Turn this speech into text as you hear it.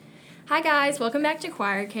Hi guys, welcome back to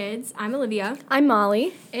Choir Kids. I'm Olivia. I'm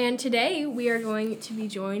Molly. And today we are going to be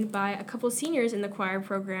joined by a couple seniors in the choir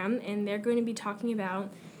program, and they're going to be talking about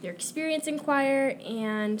their experience in choir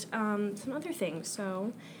and some other things.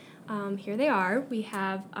 So here they are. We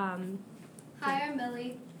have... Hi, I'm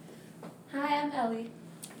Millie. Hi, I'm Ellie.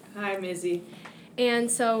 Hi, I'm Izzy.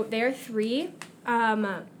 And so there are three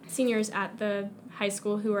seniors at the high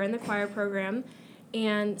school who are in the choir program.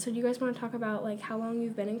 And so do you guys want to talk about, how long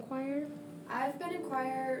you've been in choir? I've been in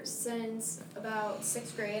choir since about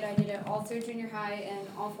 6th grade. I did it all through junior high and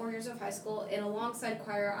all 4 years of high school. And alongside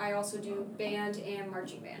choir, I also do band and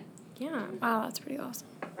marching band. Yeah. Wow, that's pretty awesome.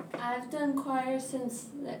 I've done choir since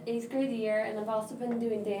the 8th grade year, and I've also been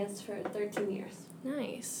doing dance for 13 years.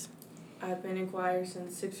 Nice. I've been in choir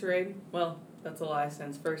since 6th grade. Well, that's a lie,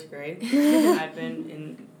 since 1st grade. I've been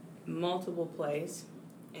in multiple plays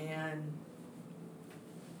and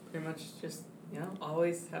pretty much just,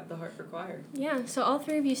 always have the heart for choir. Yeah, so all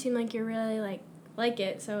three of you seem like you're really, like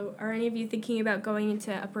it. So are any of you thinking about going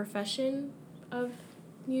into a profession of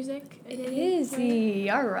music? Izzy,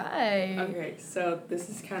 all right. Okay, so this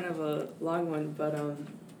is kind of a long one, but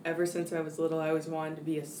ever since I was little, I always wanted to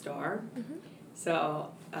be a star. Mm-hmm.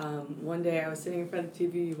 So one day I was sitting in front of the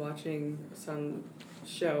TV watching some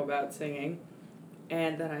show about singing,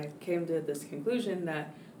 and then I came to this conclusion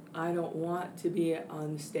that I don't want to be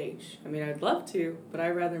on the stage. I mean, I'd love to, but I'd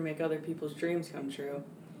rather make other people's dreams come true.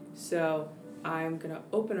 So I'm going to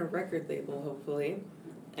open a record label, hopefully,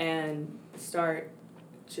 and start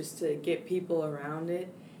just to get people around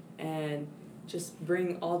it and just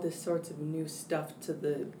bring all this sorts of new stuff to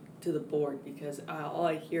the board, because all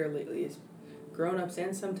I hear lately is grown-ups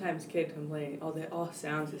and sometimes kids complaining, it all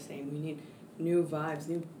sounds the same. We need new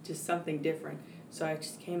vibes, just something different. So I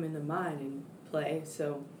just came into mind and play.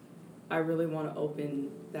 So I really want to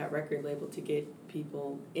open that record label to get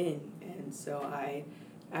people in. And so I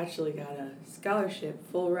actually got a scholarship,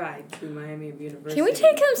 full ride, through Miami University. Can we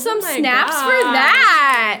take some snaps gosh. for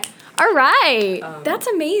that? All right. That's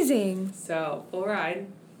amazing. So, full ride,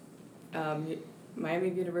 Miami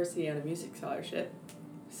University on a music scholarship.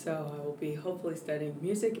 So I will be hopefully studying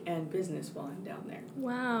music and business while I'm down there.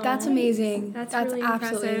 Wow. That's amazing. That's really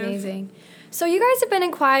absolutely impressive. amazing. So you guys have been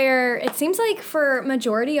in choir, it seems like, for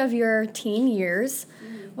majority of your teen years.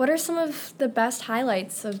 What are some of the best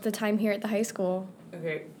highlights of the time here at the high school?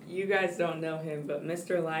 Okay, you guys don't know him, but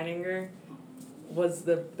Mr. Leininger was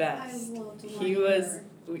the best. I loved He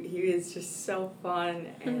was just so fun,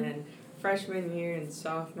 and freshman year and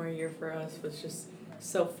sophomore year for us was just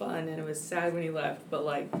so fun, and it was sad when he left,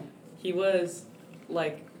 but he was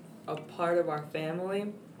a part of our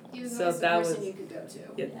family. He was So always the that person was- you could go to.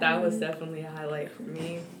 Yeah, that was definitely a highlight for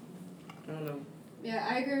me. I don't know. Yeah,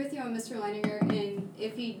 I agree with you on Mr. Leininger, and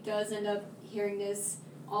if he does end up hearing this,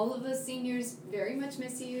 all of us seniors very much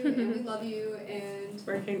miss you, and we love you, and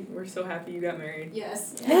We're so happy you got married.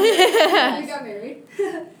 yes, we got married.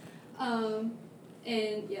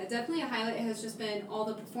 And yeah, definitely a highlight has just been all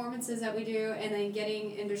the performances that we do, and then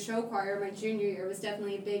getting into show choir my junior year was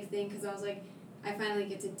definitely a big thing, because I was like, I finally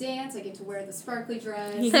get to dance, I get to wear the sparkly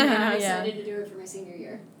dress, and I'm excited to do it for my senior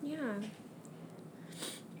year. Yeah.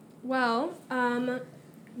 Well,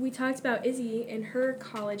 we talked about Izzy and her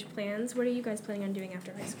college plans. What are you guys planning on doing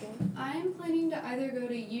after high school? I'm planning to either go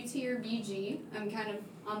to UT or BG. I'm kind of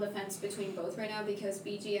on the fence between both right now, because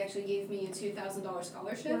BG actually gave me a $2,000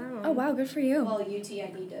 scholarship. Wow. Oh, wow, good for you. While UT,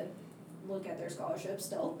 I need to look at their scholarship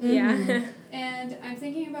still. Yeah. And I'm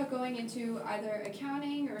thinking about going into either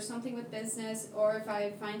accounting or something with business, or if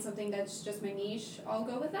I find something that's just my niche, I'll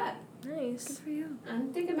go with that. Nice. for you.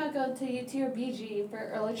 I'm thinking about going to UT or BG for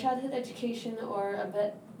early childhood education or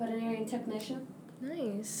a veterinarian technician.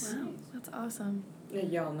 Nice. Wow, that's awesome. Yeah,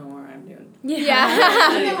 y'all know what I'm doing.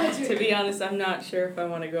 Yeah. To be honest, I'm not sure if I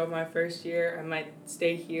want to go my first year. I might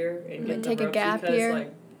stay here and get the Take a ropes, gap because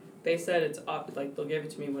year. they said it's they'll give it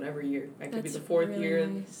to me whatever year. I could be That's the fourth really year,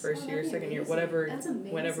 nice. first Oh, year, that'd be second year, amazing. whatever, That's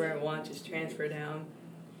amazing. whenever I want, just transfer down.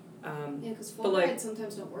 Yeah, because But, full rides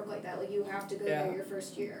sometimes don't work like that. Like, you have to go Yeah. there your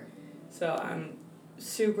first year. So I'm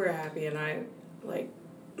super happy, and I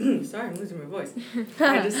sorry, I'm losing my voice.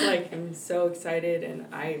 I just am so excited, and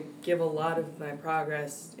I give a lot of my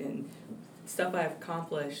progress and stuff I've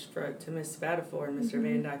accomplished to Miss Spatafor and Mr.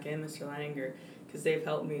 Van Dyke and Mr. Leininger, because they've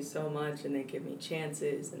helped me so much, and they give me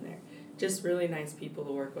chances, and they're just really nice people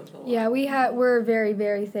to work with a lot. Yeah, we're very,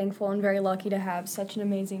 very thankful and very lucky to have such an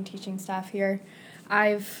amazing teaching staff here.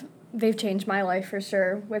 They've changed my life for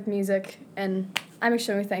sure with music, and I'm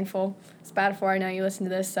extremely thankful. Spatafor, I know you listen to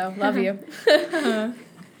this, so love you.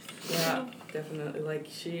 Yeah, definitely.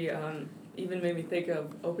 She even made me think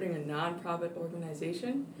of opening a nonprofit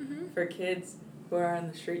organization for kids who are on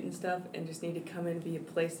the street and stuff and just need to come in and be a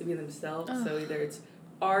place to be themselves. So either it's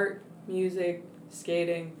art, music,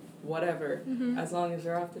 skating, whatever, as long as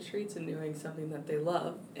they're off the streets and doing something that they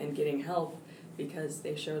love and getting help, because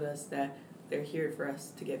they showed us that they're here for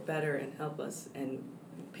us to get better and help us and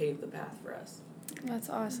pave the path for us. That's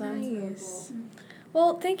awesome. Nice.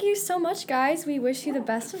 Well, thank you so much, guys. We wish you the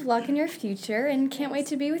best of luck in your future and can't wait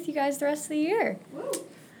to be with you guys the rest of the year. Woo.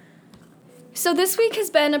 So this week has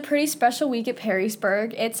been a pretty special week at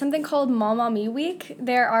Perrysburg. It's something called Mama Me Week.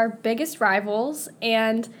 They're our biggest rivals,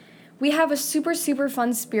 and we have a super, super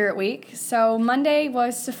fun spirit week. So Monday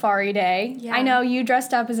was Safari Day. Yeah. I know you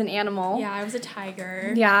dressed up as an animal. Yeah, I was a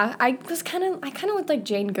tiger. Yeah, I kind of looked like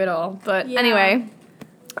Jane Goodall, but Yeah. anyway.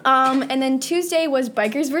 And then Tuesday was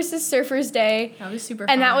Bikers versus Surfers Day. That was super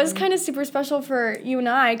fun. And that was kind of super special for you and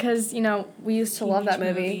I because, we used to love that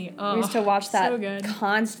Teenage movie. movie. Oh, We used to watch that so good.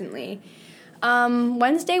 constantly.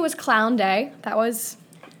 Wednesday was Clown Day. That was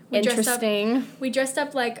interesting. We dressed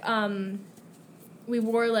up like, we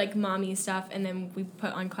wore like mommy stuff and then we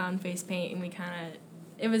put on clown face paint and we kind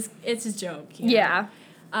of, it's a joke. You know? Yeah.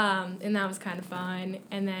 And that was kind of fun.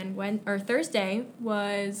 And then Thursday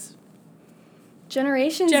was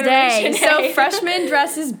Generations Generation Day. So Day. freshmen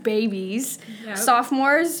dress as babies. Yep.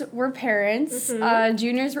 Sophomores were parents.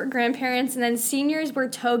 Juniors were grandparents. And then seniors were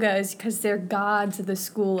togas because they're gods of the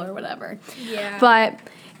school or whatever. Yeah. But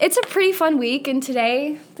it's a pretty fun week. And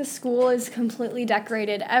today the school is completely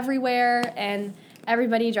decorated everywhere. And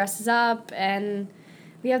everybody dresses up. And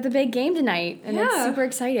we have the big game tonight. And it's Yeah. super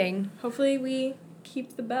exciting. Hopefully we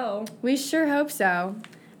keep the bell. We sure hope so.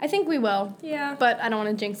 I think we will. Yeah. But I don't want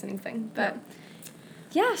to jinx anything. But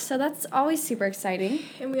yeah, so that's always super exciting.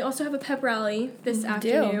 And we also have a pep rally this We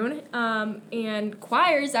do. afternoon. And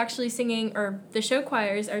choirs actually singing, or the show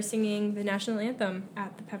choirs are singing the national anthem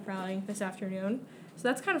at the pep rally this afternoon. So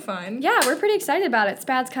that's kind of fun. Yeah, we're pretty excited about it.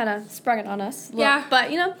 Spad's kind of sprung it on us. Yeah.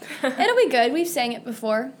 But, it'll be good. We've sang it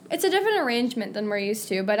before. It's a different arrangement than we're used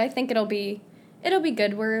to, but I think it'll be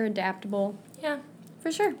good. We're adaptable. Yeah.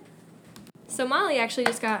 For sure. So Molly actually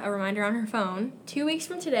just got a reminder on her phone. 2 weeks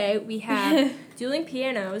from today, we have Dueling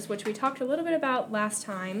Pianos, which we talked a little bit about last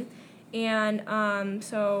time. And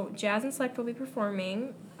so Jazz and Select will be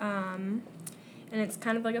performing. And it's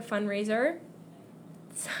kind of like a fundraiser.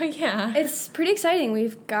 So, yeah. It's pretty exciting.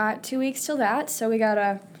 We've got 2 weeks till that, so we got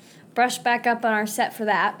to brush back up on our set for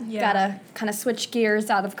that. Yeah. Got to kind of switch gears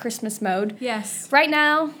out of Christmas mode. Yes. Right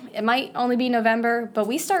now, it might only be November, but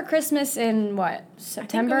we start Christmas in, September? I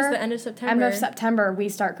think it was the end of September. End of September, we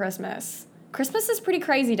start Christmas. Christmas is pretty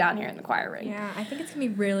crazy down here in the choir ring. Yeah, I think it's going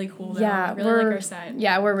to be really cool, though. Yeah, I really like our set.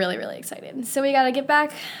 Yeah, we're really, really excited. So we got to get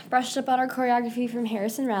back, brushed up on our choreography from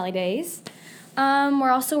Harrison Rally Days. We're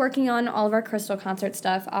also working on all of our Crystal concert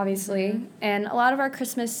stuff, obviously. And a lot of our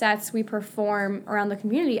Christmas sets we perform around the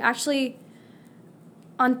community. Actually,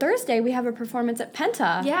 on Thursday, we have a performance at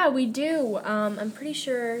Penta. Yeah, we do. I'm pretty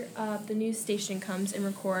sure the news station comes and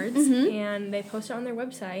records, and they post it on their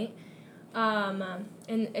website. And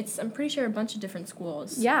I'm pretty sure a bunch of different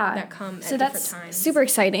schools that come at different times. So that's super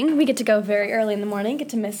exciting. We get to go very early in the morning, get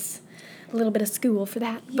to miss a little bit of school for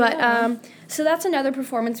that. Yeah. But so that's another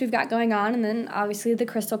performance we've got going on, and then obviously the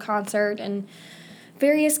Crystal concert and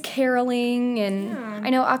various caroling, and Yeah. I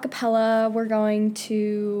know a cappella. We're going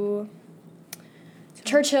to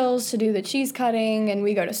Churchill's to do the cheese cutting, and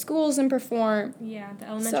we go to schools and perform. Yeah, the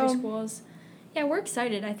elementary schools. Yeah, we're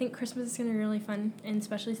excited. I think Christmas is going to be really fun, and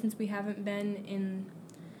especially since we haven't been in...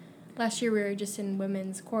 Last year we were just in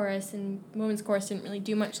women's chorus, and women's chorus didn't really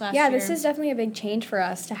do much last year. Yeah, this is definitely a big change for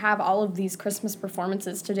us to have all of these Christmas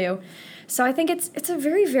performances to do. So I think it's a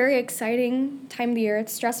very, very exciting time of the year.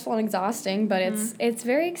 It's stressful and exhausting, but it's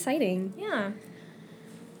very exciting. Yeah.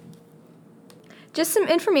 Just some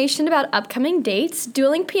information about upcoming dates.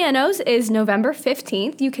 Dueling Pianos is November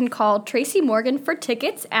 15th. You can call Tracy Morgan for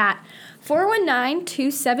tickets at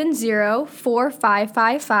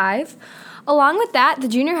 419-270-4555. Along with that, the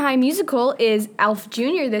junior high musical is Alf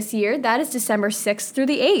Jr. this year. That is December 6th through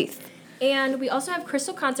the 8th. And we also have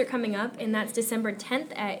Crystal Concert coming up, and that's December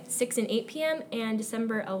 10th at 6 and 8 p.m. and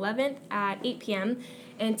December 11th at 8 p.m.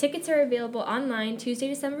 And tickets are available online Tuesday,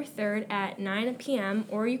 December 3rd at 9 p.m.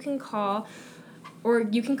 Or you can call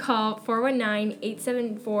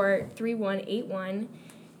 419-874-3181.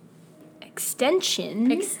 Extension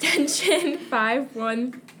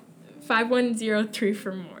 5103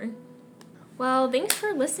 for more. Well, thanks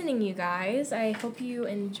for listening, you guys. I hope you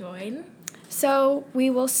enjoyed. So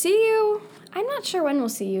we will see you. I'm not sure when we'll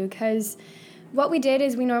see you because what we did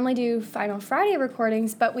is we normally do Final Friday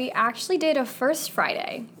recordings, but we actually did a First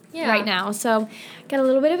Friday right now. So got a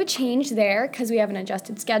little bit of a change there because we have an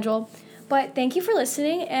adjusted schedule. But thank you for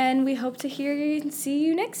listening, and we hope to hear you and see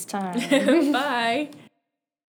you next time. Bye.